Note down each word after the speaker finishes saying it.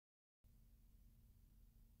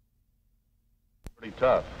Pretty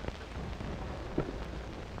tough.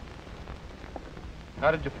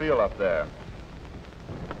 How did you feel up there?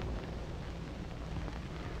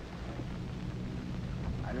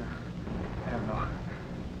 I don't know.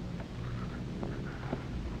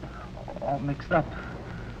 All mixed up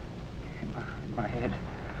in my head.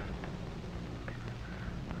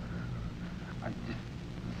 I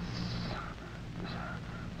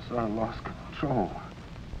just sort of lost control.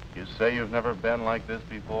 You say you've never been like this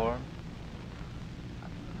before?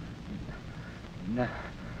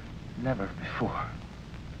 Never before.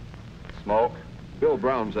 Smoke? Bill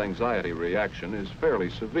Brown's anxiety reaction is fairly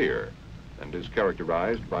severe and is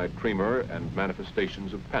characterized by tremor and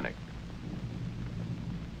manifestations of panic.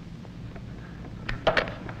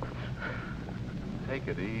 Take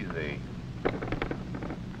it easy.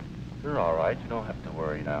 You're all right. You don't have to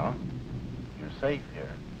worry now. You're safe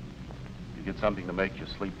here. You get something to make you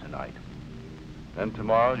sleep tonight. Then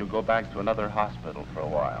tomorrow you'll go back to another hospital for a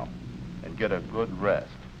while and get a good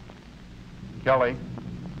rest. Kelly?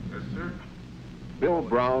 Yes, sir? Bill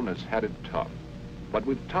Brown has had it tough, but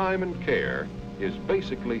with time and care, his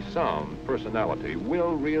basically sound personality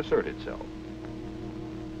will reassert itself.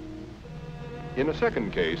 In a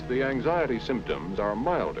second case, the anxiety symptoms are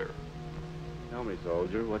milder. Tell me,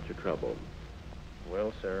 soldier, what's your trouble?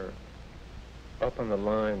 Well, sir, up on the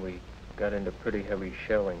line, we got into pretty heavy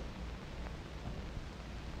shelling.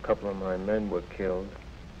 A couple of my men were killed.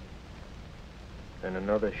 Then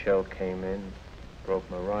another shell came in, broke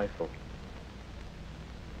my rifle.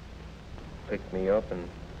 Picked me up and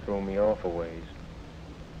threw me off a ways.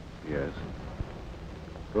 Yes.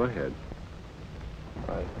 Go ahead.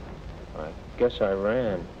 I guess I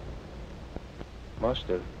ran. Must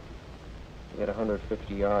have. Get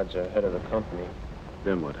 150 yards ahead of the company.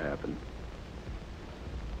 Then what happened?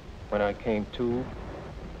 When I came to,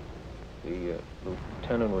 the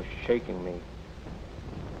lieutenant was shaking me.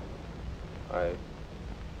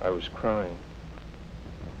 I was crying.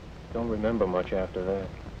 Don't remember much after that.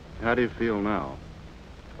 How do you feel now?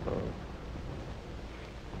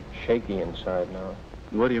 Shaky inside now.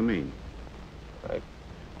 What do you mean? I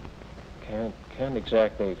can't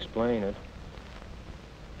exactly explain it.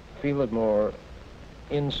 Feel it more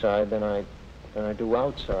inside than I do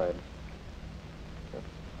outside.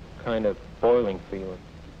 A kind of boiling feeling.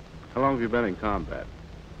 How long have you been in combat?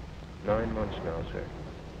 9 months now, sir.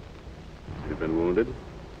 You've been wounded?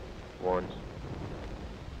 Once.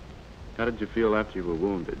 How did you feel after you were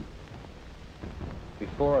wounded?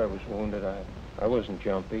 Before I was wounded, I wasn't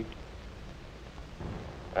jumpy.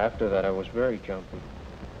 After that, I was very jumpy.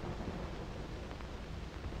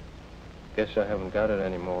 Guess I haven't got it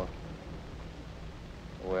anymore,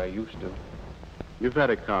 the way I used to. You've had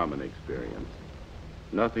a common experience.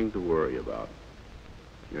 Nothing to worry about.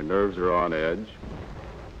 Your nerves are on edge.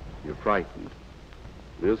 You're frightened.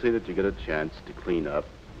 We'll see that you get a chance to clean up,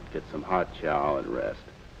 get some hot chow, and rest.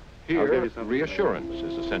 Here, reassurance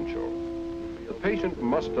is essential. The patient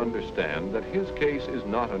must understand that his case is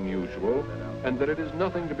not unusual and that it is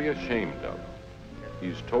nothing to be ashamed of.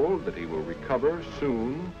 He's told that he will recover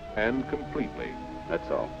soon and completely. That's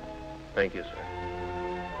all. Thank you, sir.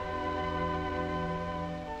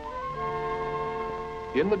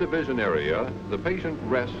 In the division area, the patient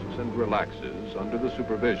rests and relaxes under the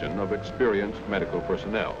supervision of experienced medical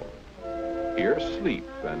personnel. Here, sleep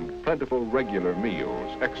and plentiful regular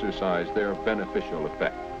meals exercise their beneficial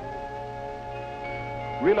effect.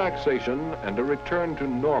 Relaxation and a return to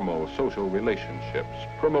normal social relationships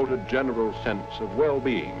promote a general sense of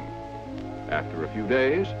well-being. After a few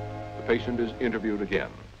days, the patient is interviewed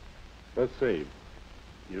again. Let's see.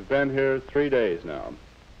 You've been here 3 days now.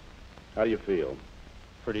 How do you feel?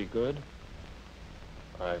 Pretty good.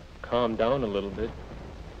 I've calmed down a little bit,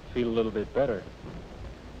 feel a little bit better.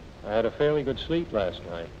 I had a fairly good sleep last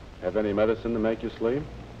night. Have any medicine to make you sleep?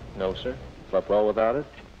 No, sir. Slept well without it?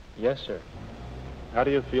 Yes, sir. How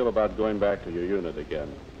do you feel about going back to your unit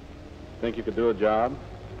again? Think you could do a job?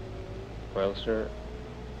 Well, sir,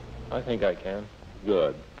 I think I can.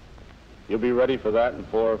 Good. You'll be ready for that in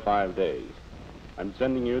 4 or 5 days. I'm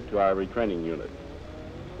sending you to our retraining unit.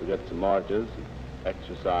 We'll get some marches,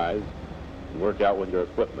 exercise, and work out with your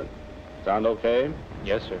equipment. Sound okay?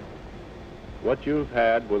 Yes, sir. What you've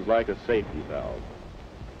had was like a safety valve,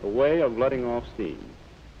 a way of letting off steam.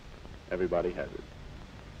 Everybody has it.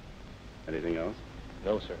 Anything else?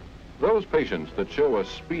 No, sir. Those patients that show a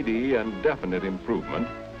speedy and definite improvement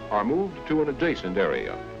are moved to an adjacent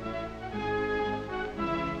area.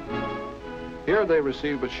 Here they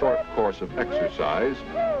receive a short course of exercise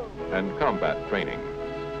and combat training.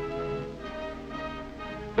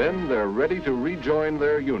 Then they're ready to rejoin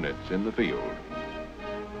their units in the field.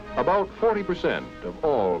 About 40% of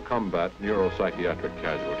all combat neuropsychiatric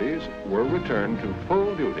casualties were returned to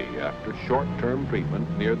full duty after short-term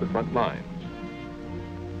treatment near the front lines.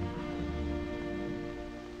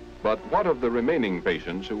 But what of the remaining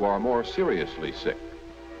patients who are more seriously sick?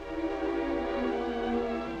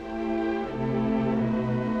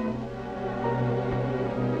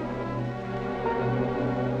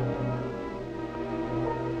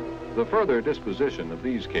 The further disposition of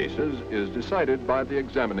these cases is decided by the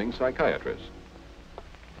examining psychiatrist.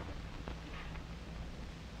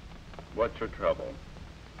 What's your trouble?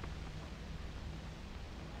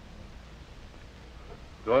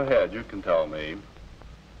 Go ahead, you can tell me.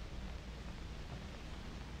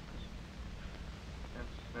 Can't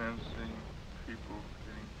stand seeing people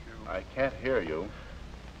getting killed. I can't hear you.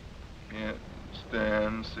 Can't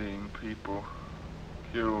stand seeing people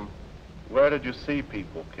killed. Where did you see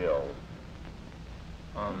people killed?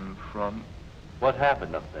 On front. What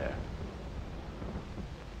happened up there?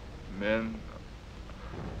 Men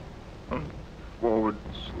on forward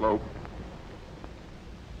slope.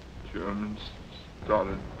 Germans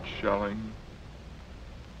started shelling.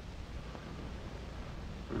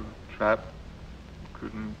 We were trapped.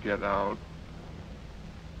 Couldn't get out.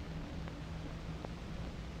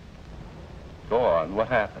 Go on, what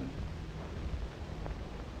happened?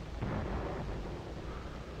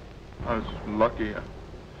 I was lucky. I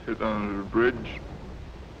hit under the bridge.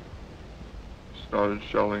 Started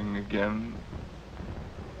shelling again.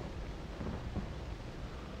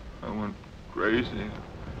 I went crazy.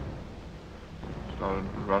 Started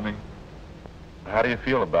running. How do you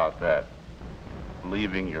feel about that?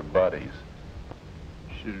 Leaving your buddies?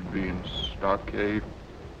 Should be in stockade.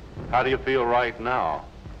 How do you feel right now?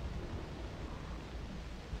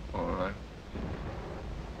 All right.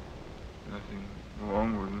 Nothing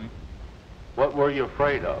wrong with me. What were you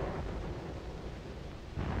afraid of?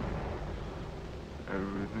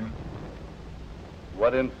 Everything.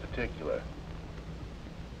 What in particular?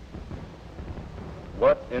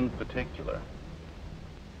 What in particular?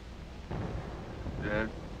 Dead.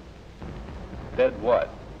 Dead what?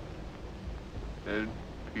 Dead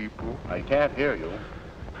people. I can't hear you.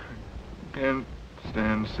 Can't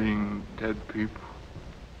stand seeing dead people.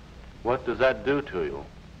 What does that do to you?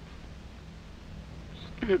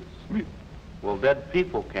 Scares me. Well, dead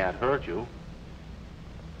people can't hurt you.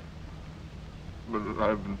 But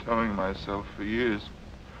I've been telling myself for years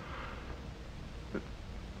that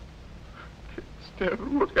I can't stand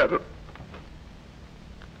to look at it.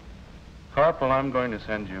 Corporal, I'm going to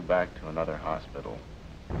send you back to another hospital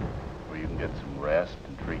where you can get some rest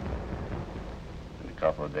and treatment. In a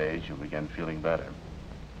couple of days, you'll begin feeling better.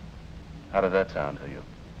 How did that sound to you?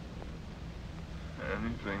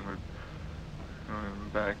 Anything but going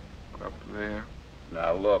back up there.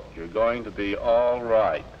 Now, look, you're going to be all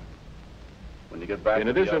right. When you get back In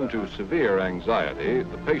to the addition other to hospital. severe anxiety,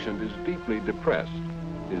 the patient is deeply depressed.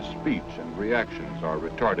 His speech and reactions are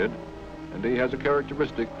retarded, and he has a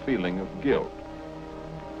characteristic feeling of guilt.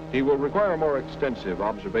 He will require more extensive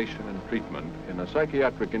observation and treatment in a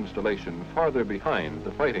psychiatric installation farther behind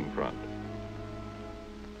the fighting front.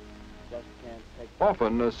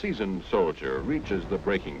 Often, a seasoned soldier reaches the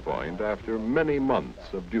breaking point after many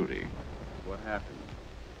months of duty. What happened?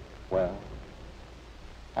 Well,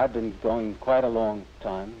 I've been going quite a long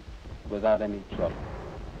time without any trouble.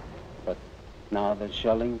 But now the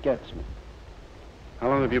shelling gets me. How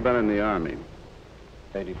long have you been in the Army?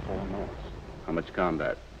 34 months. How much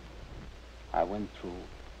combat? I went through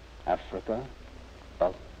Africa,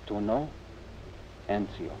 Baltuno,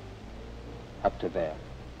 Anzio, up to there.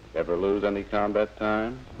 Ever lose any combat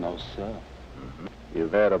time? No, sir.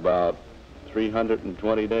 You've had about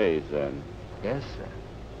 320 days then. Yes, sir.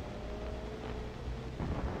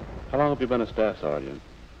 How long have you been a staff sergeant?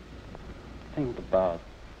 I think about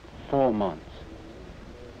 4 months.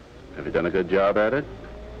 Have you done a good job at it?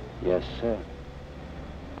 Yes, sir.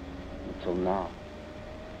 Until now.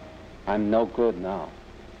 I'm no good now.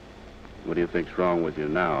 What do you think's wrong with you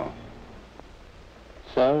now?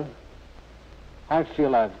 Sir, I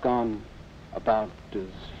feel I've gone about as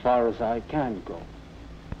far as I can go.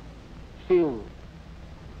 Feel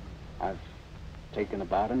I've taken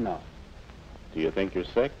about enough. Do you think you're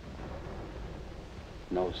sick?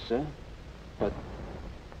 No, sir, but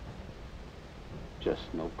just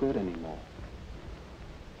no good anymore.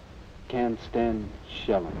 Can't stand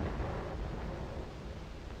shelling.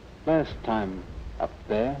 Last time up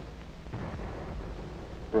there,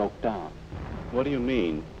 broke down. What do you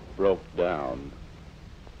mean, broke down?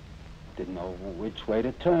 Didn't know which way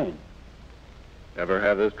to turn. Ever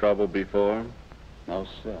have this trouble before? No,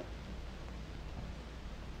 sir.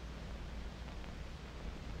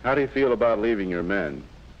 How do you feel about leaving your men?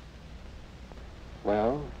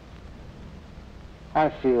 Well, I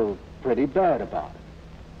feel pretty bad about it.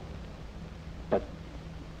 But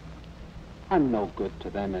I'm no good to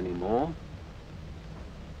them anymore.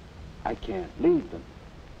 I can't leave them.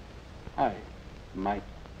 I might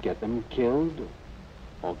get them killed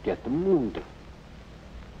or get them wounded.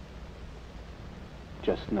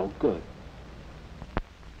 Just no good.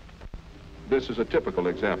 This is a typical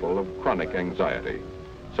example of chronic anxiety,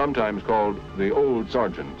 sometimes called the old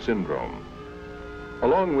sergeant syndrome.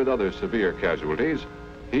 Along with other severe casualties,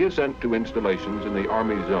 he is sent to installations in the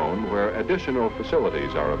Army zone where additional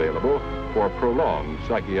facilities are available for prolonged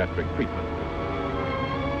psychiatric treatment.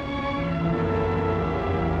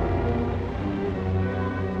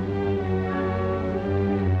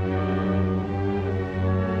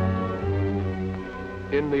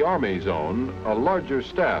 In the Army zone, a larger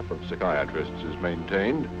staff of psychiatrists is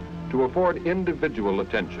maintained to afford individual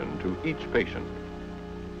attention to each patient.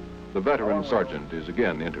 The veteran sergeant is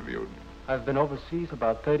again interviewed. I've been overseas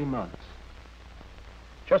about 30 months.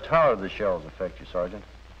 Just how did the shells affect you, Sergeant?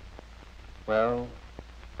 Well,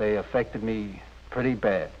 they affected me pretty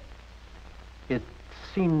bad. It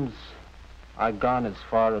seems I've gone as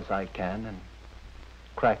far as I can and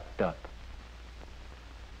cracked up.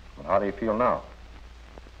 Well, how do you feel now?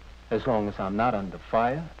 As long as I'm not under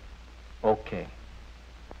fire, okay.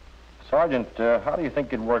 Sergeant, how do you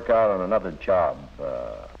think you'd work out on another job?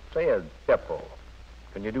 Say a depot.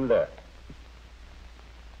 Can you do that?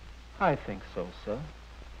 I think so, sir.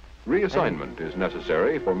 Reassignment is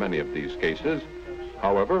necessary for many of these cases.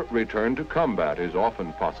 However, return to combat is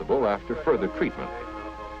often possible after further treatment.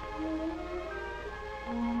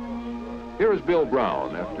 Here is Bill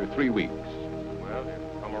Brown after 3 weeks. Well,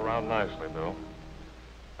 you've come around nicely, Bill.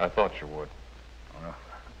 I thought you would. Well,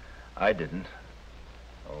 I didn't.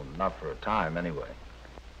 Oh, not for a time, anyway.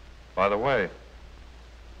 By the way,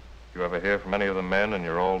 you ever hear from any of the men in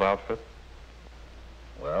your old outfit?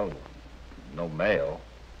 Well, no mail.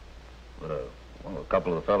 But a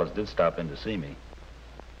couple of the fellas did stop in to see me.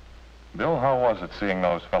 Bill, how was it seeing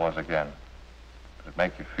those fellas again? Did it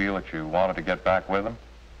make you feel that you wanted to get back with them?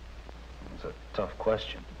 It's a tough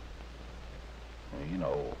question. Well, you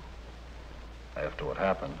know, after what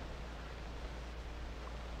happened,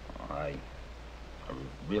 I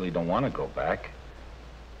really don't want to go back.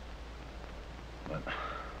 But,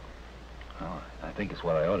 well, I think it's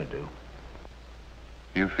what I ought to do.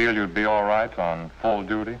 You feel you'd be all right on full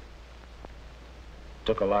duty?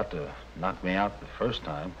 Took a lot to knock me out the first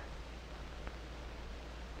time.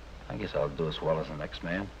 I guess I'll do as well as the next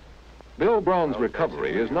man. Bill Brown's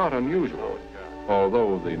recovery is not unusual,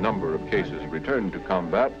 although the number of cases returned to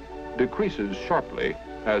combat decreases sharply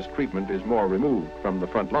as treatment is more removed from the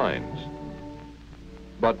front lines.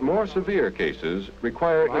 But more severe cases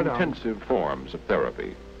require intensive forms of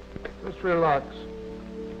therapy. Just relax.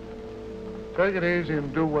 Take it easy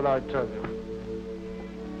and do what I tell you.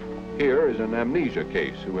 Here is an amnesia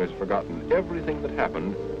case who has forgotten everything that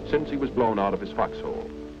happened since he was blown out of his foxhole.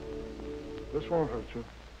 This won't hurt you.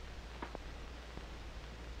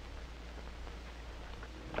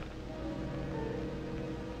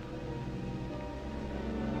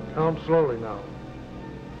 Count slowly now.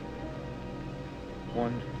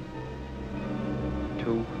 1,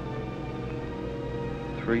 2,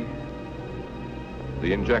 3.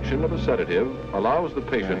 The injection of a sedative allows the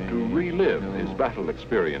patient to relive his battle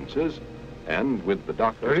experiences and, with the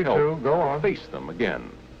doctor's 32, help, go on. face them again.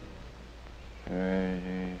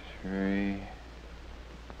 33.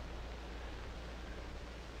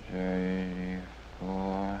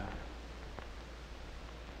 34.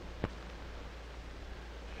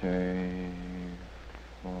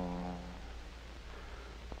 34.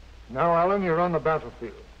 Now, Alan, you're on the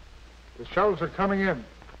battlefield. The shells are coming in.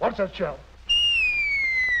 What's that shell?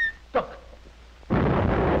 Duck.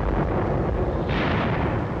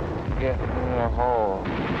 Get in the hole.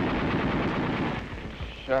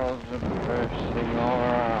 Shells are bursting all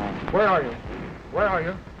around. Where are you? Where are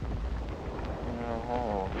you? In the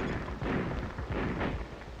hole.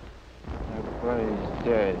 Everybody's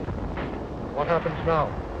dead. What happens now?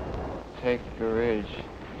 Take the ridge.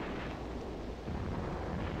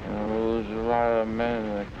 And lose a lot of men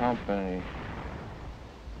in the company.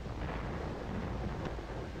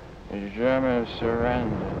 The Germans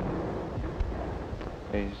surrender.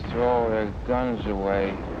 They throw their guns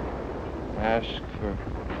away, ask for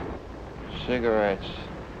cigarettes.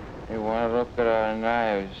 They want to look at our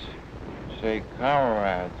knives, say,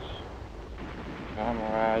 comrades.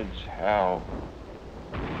 Comrades, hell.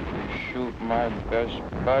 You shoot my best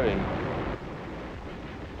buddy.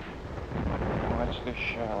 Watch the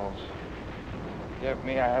shells. Get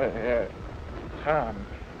me out of here. Tom.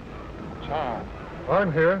 Tom.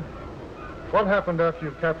 I'm here. What happened after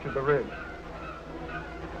you captured the rig?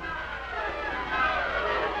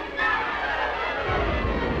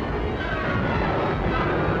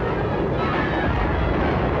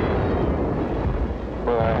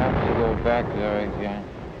 Well, I have to go back there again.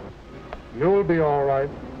 You'll be all right.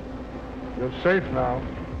 You're safe now.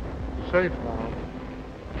 Safe now.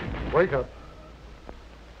 Wake up.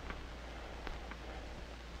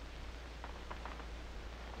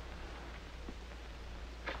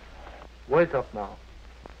 Wake up now.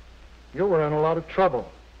 You were in a lot of trouble.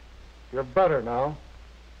 You're better now.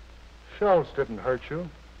 Shells didn't hurt you.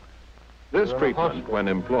 This You're in a treatment, hospital. when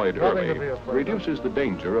employed Nothing early, to be afraid of. reduces the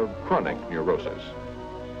danger of chronic neurosis.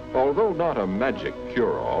 Although not a magic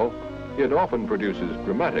cure-all, it often produces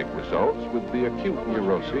dramatic results with the acute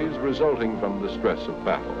neuroses resulting from the stress of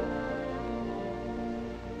battle.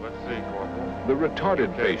 Let's see, Corporal. The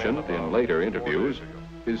retarded patient in later interviews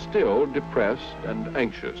is still depressed and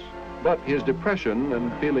anxious, but his depression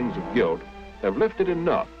and feelings of guilt have lifted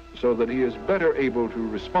enough so that he is better able to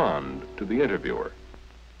respond to the interviewer.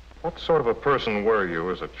 What sort of a person were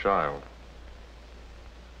you as a child?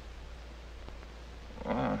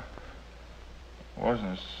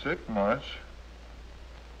 Wasn't sick much.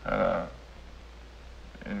 Had a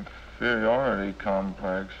inferiority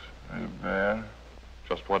complex pretty bad.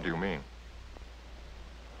 Just what do you mean?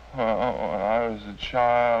 Well, when I was a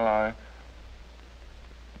child, I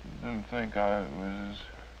didn't think I was as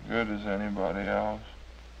good as anybody else.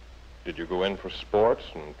 Did you go in for sports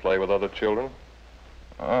and play with other children?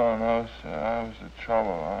 Oh, no, sir, I was in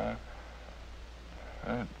trouble.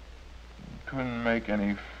 I couldn't make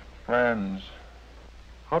any friends.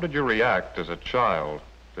 How did you react as a child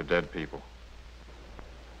to dead people?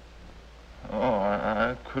 Oh,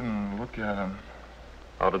 I couldn't look at them.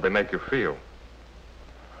 How did they make you feel?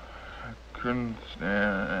 I couldn't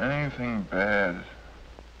stand anything bad.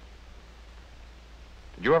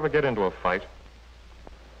 Did you ever get into a fight?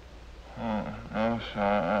 Oh, no, sir,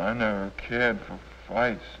 I never cared for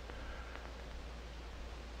fights.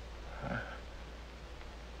 I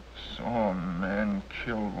saw a man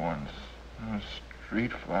killed once in a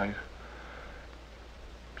street fight.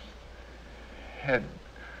 Head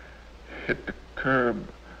hit the curb.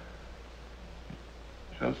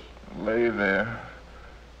 Just lay there.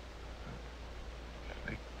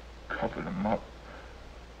 They covered him up.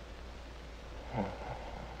 Oh,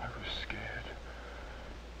 I was scared.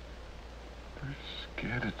 I was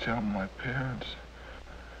scared to tell my parents.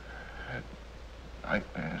 I had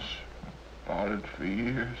nightmares about it for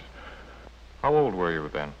years. How old were you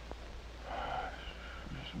then?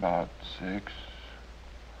 It was about 6.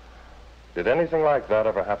 Did anything like that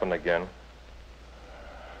ever happen again?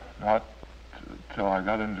 Not till I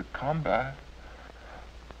got into combat.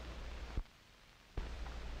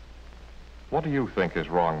 What do you think is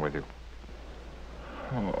wrong with you?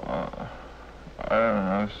 Oh, I don't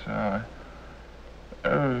know, sir.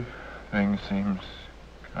 Everything seems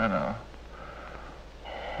kind of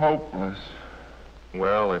hopeless.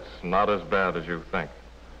 Well, it's not as bad as you think.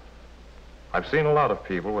 I've seen a lot of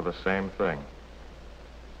people with the same thing.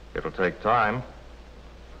 It'll take time,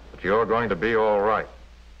 but you're going to be all right.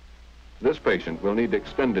 This patient will need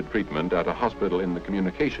extended treatment at a hospital in the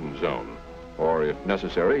communication zone, or if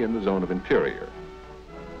necessary, in the zone of interior.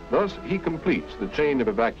 Thus, he completes the chain of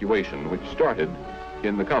evacuation which started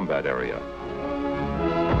in the combat area.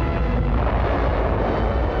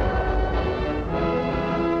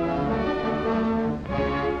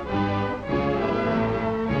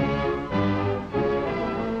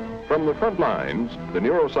 From the front lines, the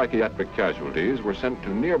neuropsychiatric casualties were sent to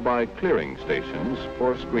nearby clearing stations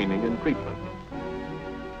for screening and treatment.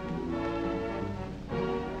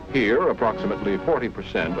 Here, approximately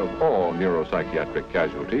 40% of all neuropsychiatric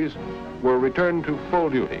casualties were returned to full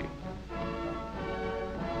duty.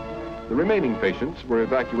 The remaining patients were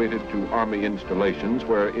evacuated to Army installations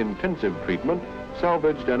where intensive treatment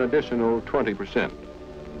salvaged an additional 20%.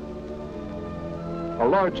 A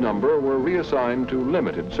large number were reassigned to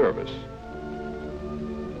limited service.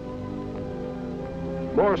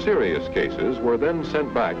 More serious cases were then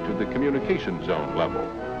sent back to the communication zone level.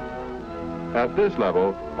 At this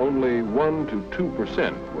level, only 1 to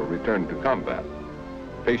 2% were returned to combat.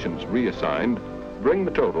 Patients reassigned bring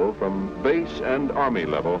the total from base and Army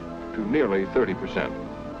level to nearly 30%.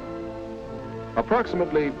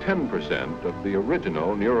 Approximately 10% of the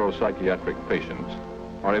original neuropsychiatric patients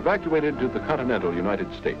are evacuated to the continental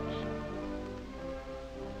United States.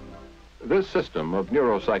 This system of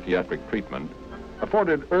neuropsychiatric treatment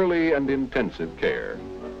afforded early and intensive care.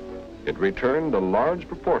 It returned a large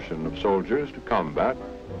proportion of soldiers to combat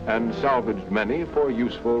and salvaged many for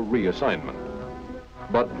useful reassignment.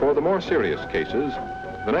 But for the more serious cases,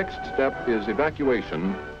 the next step is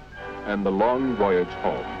evacuation and the long voyage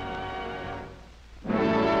home.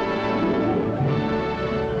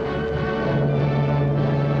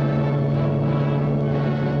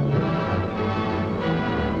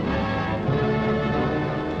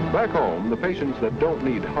 Back home, the patients that don't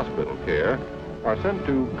need hospital care are sent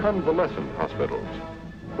to convalescent hospitals,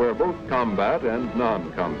 where both combat and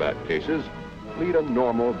non-combat cases lead a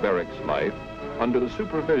normal barracks life under the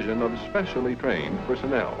supervision of specially trained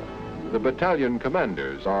personnel. The battalion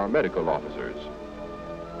commanders are medical officers.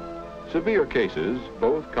 Severe cases,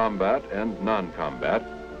 both combat and non-combat,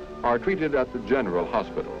 are treated at the general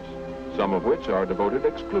hospitals, some of which are devoted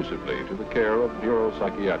exclusively to the care of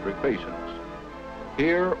neuropsychiatric patients.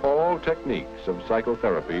 Here, all techniques of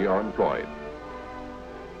psychotherapy are employed.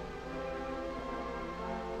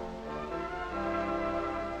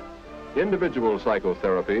 Individual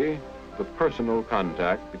psychotherapy, the personal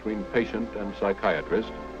contact between patient and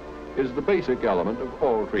psychiatrist, is the basic element of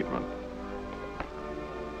all treatment.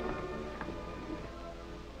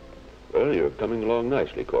 Well, you're coming along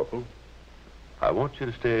nicely, Corporal. I want you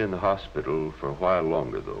to stay in the hospital for a while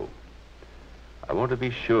longer, though. I want to be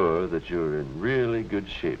sure that you're in really good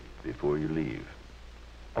shape before you leave.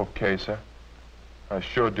 Okay, sir. I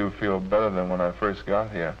sure do feel better than when I first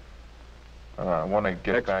got here. I want to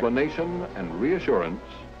get back... Explanation and reassurance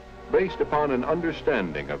based upon an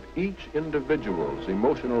understanding of each individual's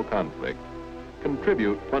emotional conflict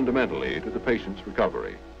contribute fundamentally to the patient's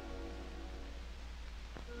recovery.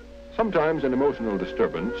 Sometimes an emotional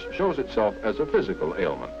disturbance shows itself as a physical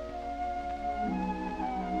ailment.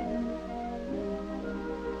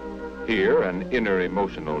 Here, an inner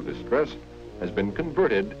emotional distress has been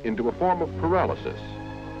converted into a form of paralysis.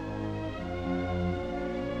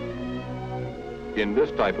 In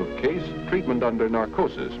this type of case, treatment under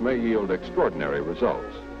narcosis may yield extraordinary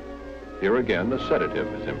results. Here again, a sedative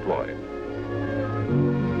is employed.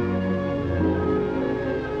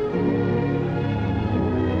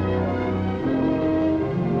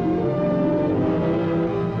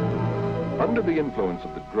 Under the influence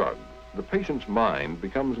of the drug, the patient's mind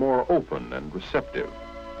becomes more open and receptive.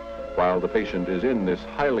 While the patient is in this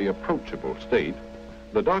highly approachable state,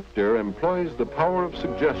 the doctor employs the power of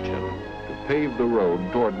suggestion to pave the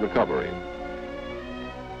road toward recovery.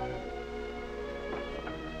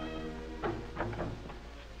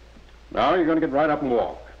 Now you're going to get right up and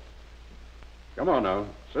walk. Come on now,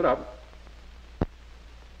 sit up.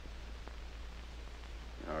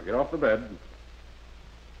 Now get off the bed.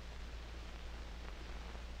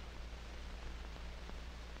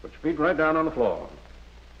 Put your feet right down on the floor.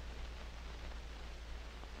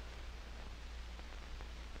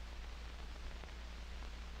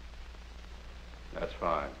 That's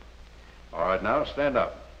fine. All right, now stand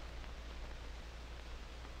up.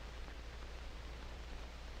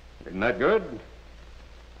 Isn't that good?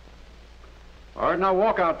 All right, now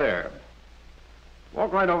walk out there.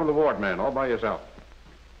 Walk right over the ward man all by yourself.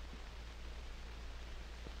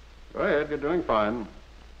 Go ahead, you're doing fine.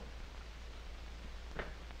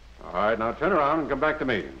 All right, now turn around and come back to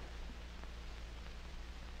me.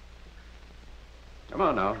 Come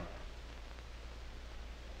on now.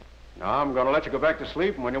 Now, I'm going to let you go back to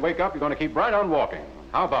sleep, and when you wake up, you're going to keep right on walking.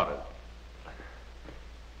 How about it?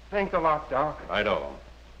 Thanks a lot, Doc. Righto.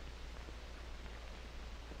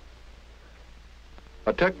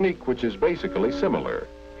 A technique which is basically similar,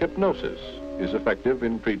 hypnosis, is effective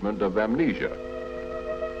in treatment of amnesia.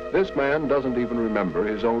 This man doesn't even remember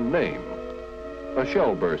his own name. A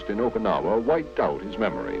shell burst in Okinawa wiped out his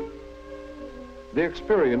memory. The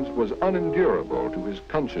experience was unendurable to his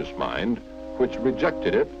conscious mind, which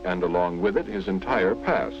rejected it, and along with it, his entire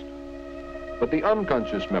past. But the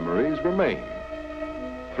unconscious memories remain.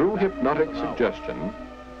 Through hypnotic suggestion,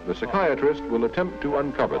 the psychiatrist will attempt to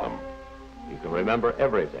uncover them. You can remember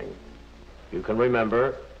everything. You can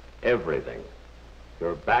remember everything.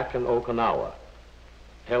 You're back in Okinawa.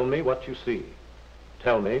 Tell me what you see.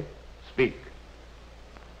 Tell me. Speak.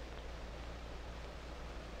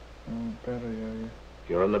 Battery area.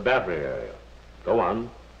 You're in the battery area. Go on.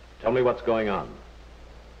 Tell me what's going on.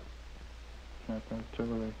 Jap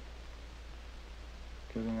artillery.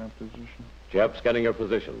 Getting our position. Jep's getting your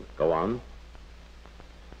position. Go on.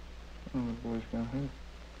 Oh, the boys got hurt.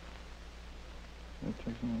 They're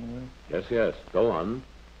taking it away. Yes, yes. Go on.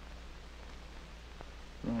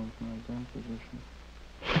 Wrong from my gun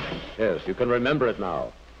position. Yes, you can remember it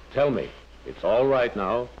now. Tell me. It's all right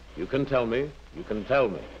now. You can tell me. You can tell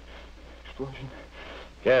me. Explosion.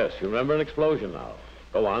 Yes, you remember an explosion now.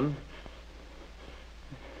 Go on.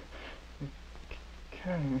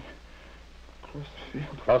 carrying me across the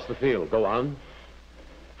field. Across the field. Go on.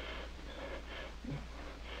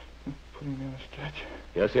 They're putting me on a stretcher.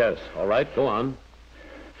 Yes, yes. All right, go on.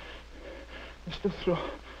 They're still throwing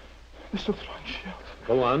shells.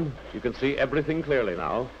 Go on. You can see everything clearly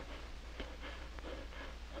now.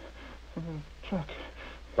 I'm in a truck.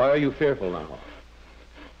 Why are you fearful now?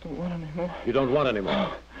 Don't want any more. You don't want any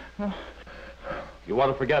more. No. You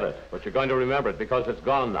want to forget it, but you're going to remember it because it's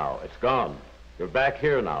gone now. It's gone. You're back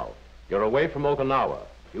here now. You're away from Okinawa.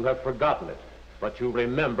 You have forgotten it, but you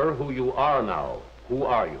remember who you are now. Who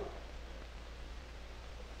are you?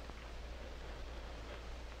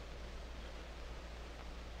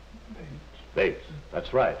 Bates.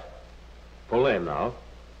 That's right. Full name now.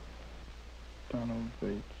 Donald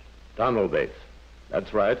Bates. Donald Bates.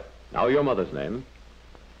 That's right. Now your mother's name.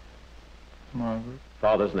 Margaret.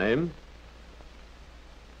 Father's name.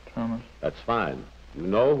 Thomas. That's fine. You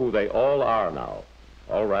know who they all are now.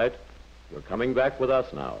 All right. You're coming back with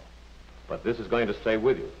us now. But this is going to stay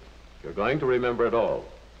with you. You're going to remember it all.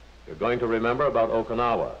 You're going to remember about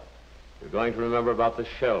Okinawa. You're going to remember about the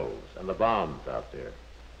shells and the bombs out there.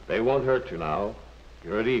 They won't hurt you now.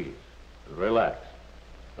 You're at ease and relaxed.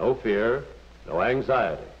 No fear, no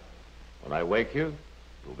anxiety. When I wake you,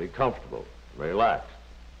 you'll be comfortable, relaxed.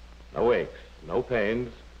 No aches, no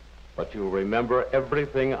pains, but you'll remember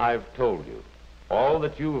everything I've told you, all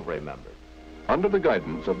that you've remembered. Under the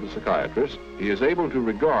guidance of the psychiatrist, he is able to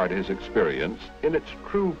regard his experience in its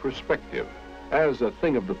true perspective as a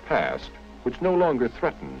thing of the past which no longer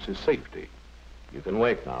threatens his safety. You can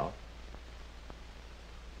wake now.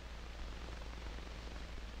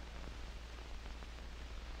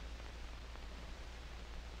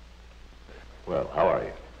 Well, how are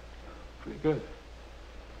you? Pretty good.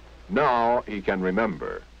 Now he can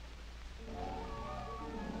remember.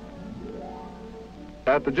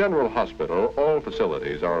 At the General Hospital, all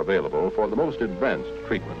facilities are available for the most advanced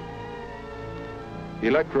treatment.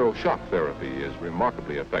 Electroshock therapy is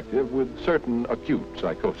remarkably effective with certain acute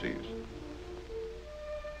psychoses.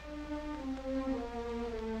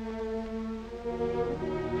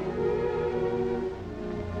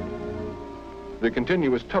 The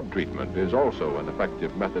continuous tub treatment is also an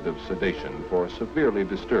effective method of sedation for severely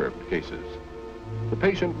disturbed cases. The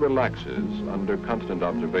patient relaxes under constant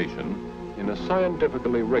observation in a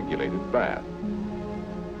scientifically regulated bath.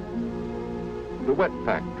 The wet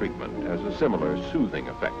pack treatment has a similar soothing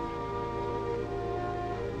effect.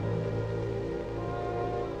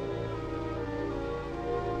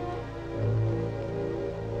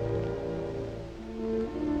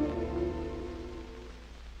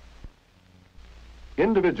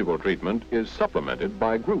 Individual treatment is supplemented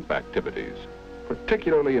by group activities.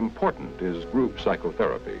 Particularly important is group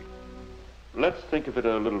psychotherapy. Let's think of it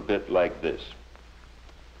a little bit like this.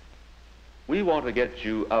 We want to get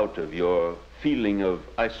you out of your feeling of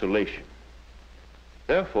isolation.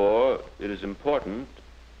 Therefore, it is important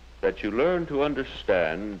that you learn to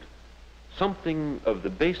understand something of the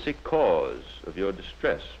basic cause of your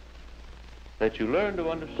distress. That you learn to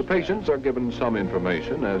understand. The patients are given some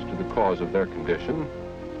information as to the cause of their condition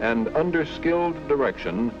and under skilled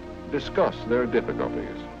direction discuss their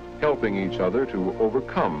difficulties, helping each other to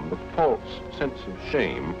overcome the false sense of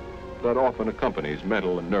shame that often accompanies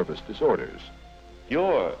mental and nervous disorders.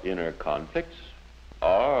 Your inner conflicts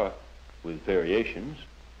are, with variations,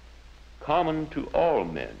 common to all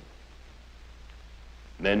men.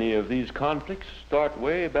 Many of these conflicts start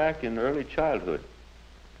way back in early childhood.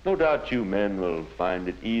 No doubt you men will find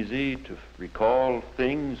it easy to recall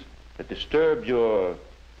things that disturbed your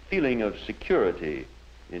feeling of security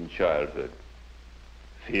in childhood.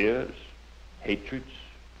 Fears, hatreds,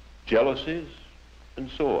 jealousies, and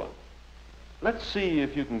so on. Let's see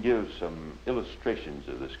if you can give some illustrations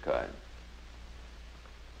of this kind.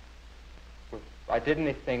 If I did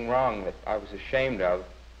anything wrong that I was ashamed of,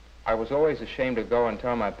 I was always ashamed to go and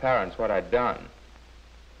tell my parents what I'd done.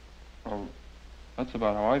 Oh, that's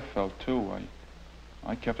about how I felt, too.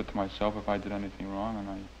 I kept it to myself if I did anything wrong,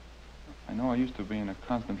 and I know I used to be in a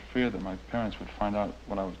constant fear that my parents would find out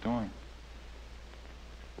what I was doing.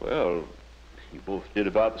 Well, you both did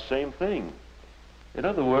about the same thing. In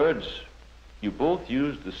other words, you both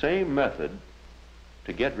used the same method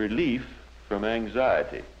to get relief from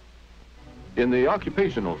anxiety. In the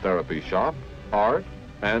occupational therapy shop, art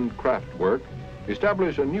and craft work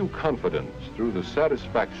establish a new confidence through the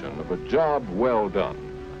satisfaction of a job well done.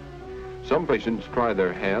 Some patients try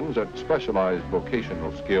their hands at specialized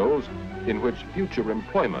vocational skills in which future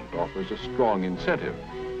employment offers a strong incentive.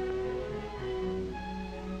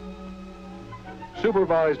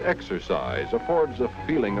 Supervised exercise affords a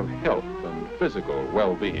feeling of health and physical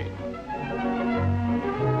well-being.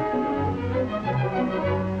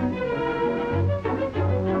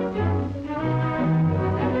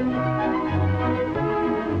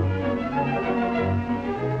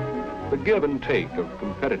 The give and take of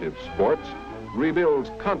competitive sports rebuilds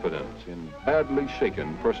confidence in badly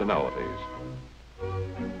shaken personalities.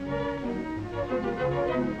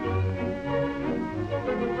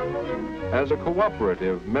 As a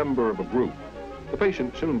cooperative member of a group, the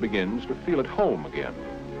patient soon begins to feel at home again.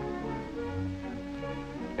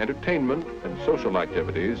 Entertainment and social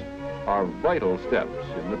activities are vital steps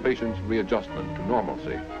in the patient's readjustment to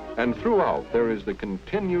normalcy. And throughout, there is the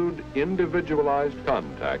continued individualized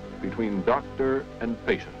contact between doctor and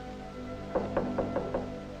patient.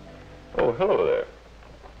 Oh, hello there.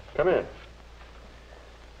 Come in.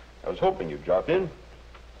 I was hoping you'd drop in.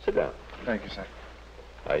 Sit down. Thank you, sir.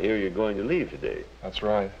 I hear you're going to leave today. That's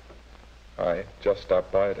right. I just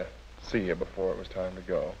stopped by to see you before it was time to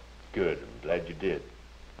go. Good. I'm glad you did.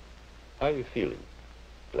 How are you feeling?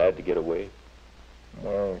 Glad to get away?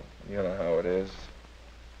 Well, you know how it is.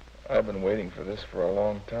 I've been waiting for this for a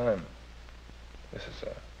long time. This is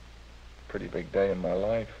a pretty big day in my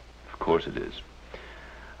life. Of course it is.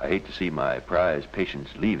 I hate to see my prized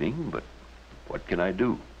patients leaving, but what can I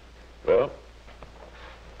do? Well,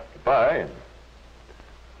 goodbye, and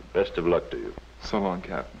best of luck to you. So long,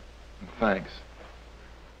 Captain. And thanks.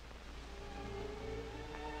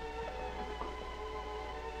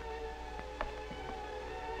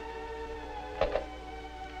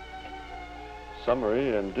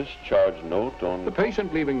 Summary and discharge note on... The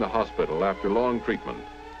patient leaving the hospital after long treatment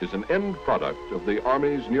is an end product of the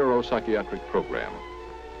Army's neuropsychiatric program.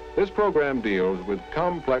 This program deals with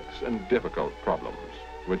complex and difficult problems,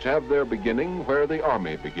 which have their beginning where the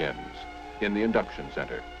Army begins, in the induction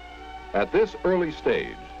center. At this early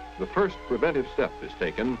stage, the first preventive step is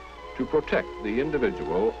taken to protect the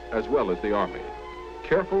individual as well as the Army.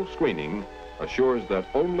 Careful screening assures that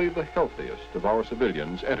only the healthiest of our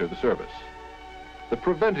civilians enter the service. The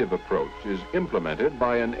preventive approach is implemented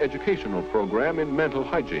by an educational program in mental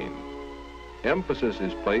hygiene. Emphasis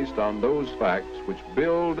is placed on those facts which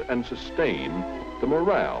build and sustain the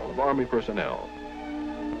morale of Army personnel.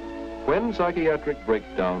 When psychiatric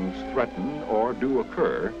breakdowns threaten or do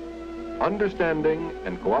occur, understanding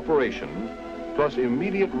and cooperation, plus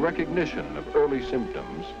immediate recognition of early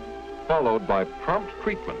symptoms, followed by prompt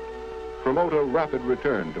treatment, promote a rapid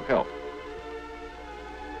return to health.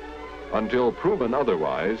 Until proven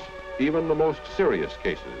otherwise, even the most serious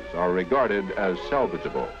cases are regarded as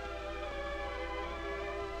salvageable.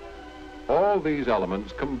 All these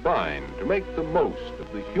elements combine to make the most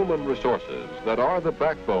of the human resources that are the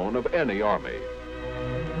backbone of any army.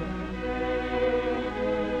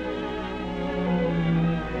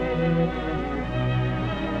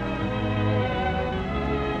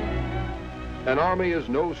 An army is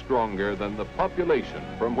no stronger than the population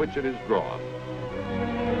from which it is drawn.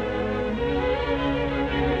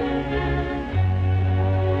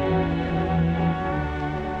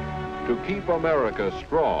 To keep America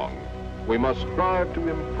strong, we must strive to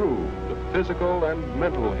improve the physical and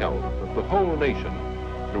mental health of the whole nation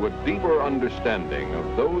through a deeper understanding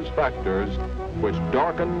of those factors which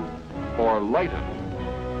darken or lighten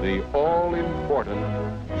the all-important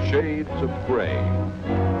shades of gray.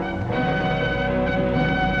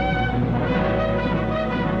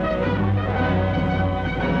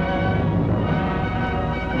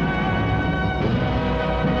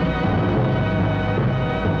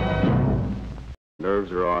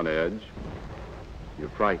 Nerves are on edge. You're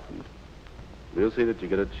frightened. We'll see that you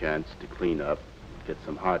get a chance to clean up, get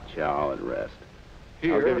some hot chow, and rest.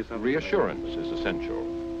 Here, reassurance is essential.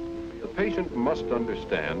 The patient must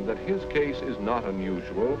understand that his case is not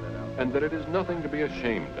unusual and that it is nothing to be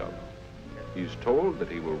ashamed of. He's told that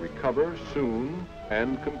he will recover soon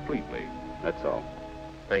and completely. That's all.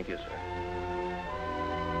 Thank you, sir.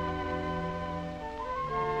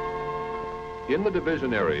 In the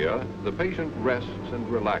division area, the patient rests and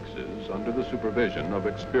relaxes under the supervision of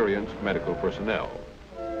experienced medical personnel.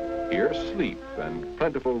 Here, sleep and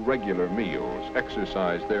plentiful regular meals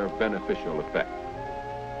exercise their beneficial effect.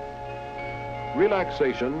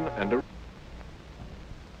 Relaxation and A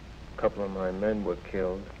couple of my men were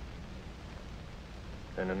killed.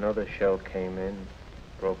 And another shell came in,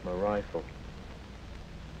 broke my rifle.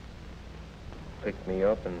 Picked me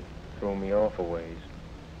up and threw me off a ways.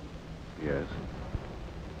 Yes.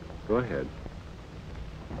 Go ahead.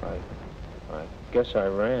 I guess I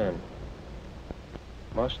ran.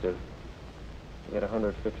 Must have. To get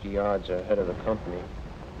 150 yards ahead of the company.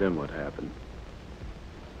 Then what happened?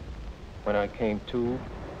 When I came to,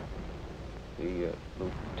 the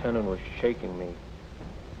lieutenant was shaking me.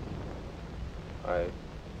 I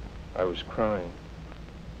was crying.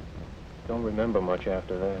 don't remember much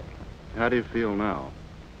after that. How do you feel now?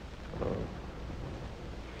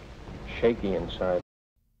 Shaky inside.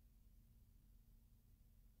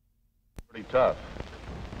 Pretty tough.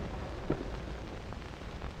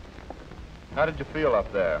 How did you feel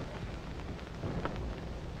up there?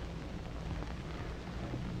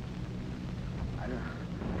 I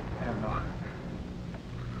don't know.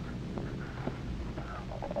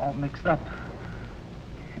 All mixed up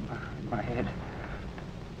in my head.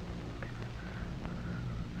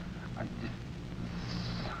 I just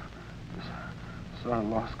sort of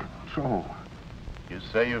lost control. You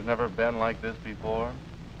say you've never been like this before?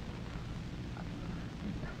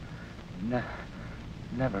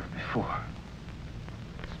 Never before.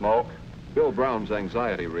 Smoke? Bill Brown's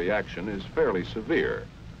anxiety reaction is fairly severe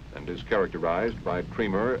and is characterized by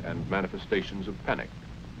tremor and manifestations of panic.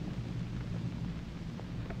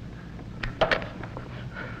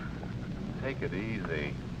 Take it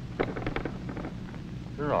easy.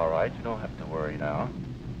 You're all right. You don't have to worry now.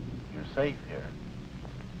 You're safe here.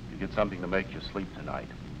 You get something to make you sleep tonight.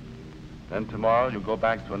 Then tomorrow you'll go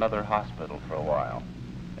back to another hospital for a while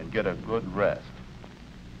and get a good rest.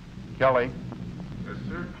 Kelly? Yes,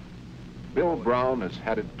 sir? Bill Brown has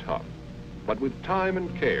had it tough, but with time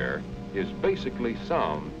and care, his basically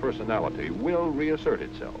sound personality will reassert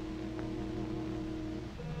itself.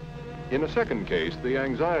 In a second case, the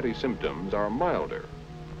anxiety symptoms are milder.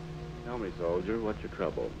 Tell me, soldier, what's your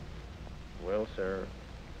trouble? Well, sir,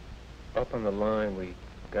 up on the line, we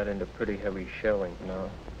got into pretty heavy shelling now.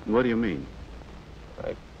 What do you mean?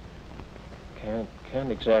 I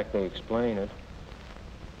can't exactly explain it.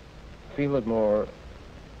 Feel it more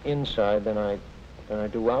inside than I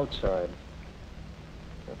do outside.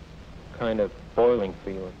 A kind of boiling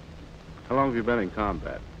feeling. How long have you been in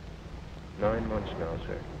combat? 9 months now,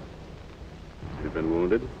 sir. You've been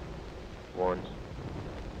wounded? Once.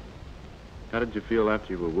 How did you feel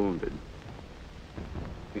after you were wounded?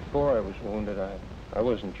 Before I was wounded, I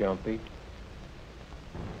wasn't jumpy.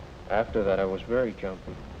 After that, I was very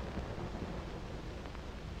jumpy.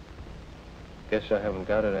 Guess I haven't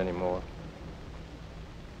got it anymore,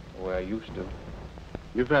 the way I used to.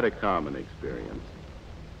 You've had a common experience.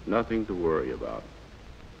 Nothing to worry about.